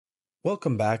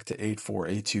Welcome back to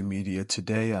 8482 Media.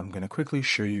 Today I'm going to quickly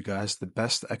show you guys the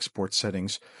best export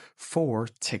settings for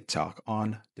TikTok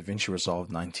on DaVinci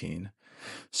Resolve 19.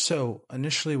 So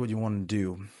initially what you want to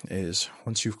do is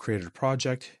once you've created a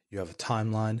project, you have a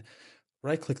timeline,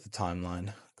 right-click the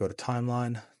timeline, go to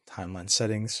timeline, timeline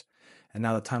settings, and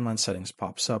now the timeline settings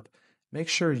pops up. Make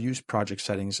sure use project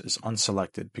settings is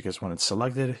unselected because when it's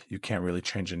selected, you can't really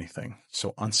change anything.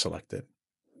 So unselect it.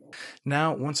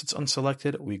 Now, once it's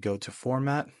unselected, we go to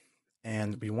Format,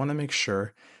 and we want to make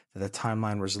sure that the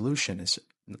timeline resolution is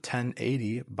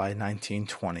 1080 by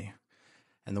 1920.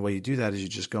 And the way you do that is you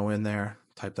just go in there,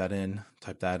 type that in,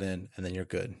 and then you're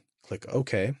good. Click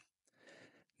OK.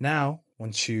 Now,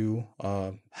 once you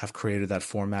have created that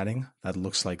formatting that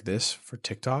looks like this for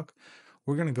TikTok,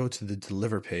 we're going to go to the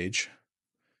Deliver page,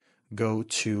 go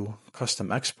to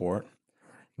Custom Export,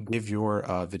 give your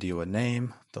video a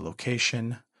name, the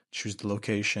location, choose the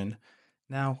location.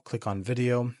 Now click on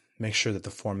video, make sure that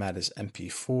the format is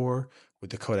MP4 with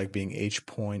the codec being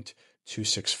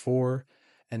H.264.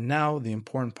 And now the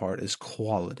important part is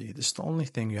quality. This is the only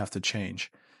thing you have to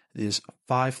change. It is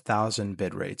 5,000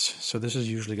 bit rates. So this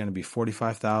is usually going to be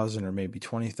 45,000 or maybe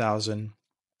 20,000.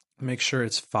 Make sure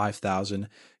it's 5,000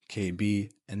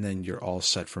 KB and then you're all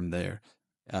set from there.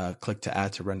 Click to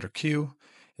add to render queue.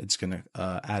 It's going to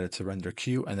add it to render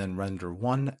queue and then render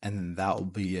one, and then that will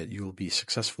be it. You will be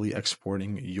successfully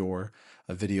exporting your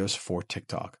videos for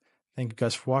TikTok. Thank you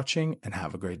guys for watching and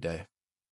have a great day.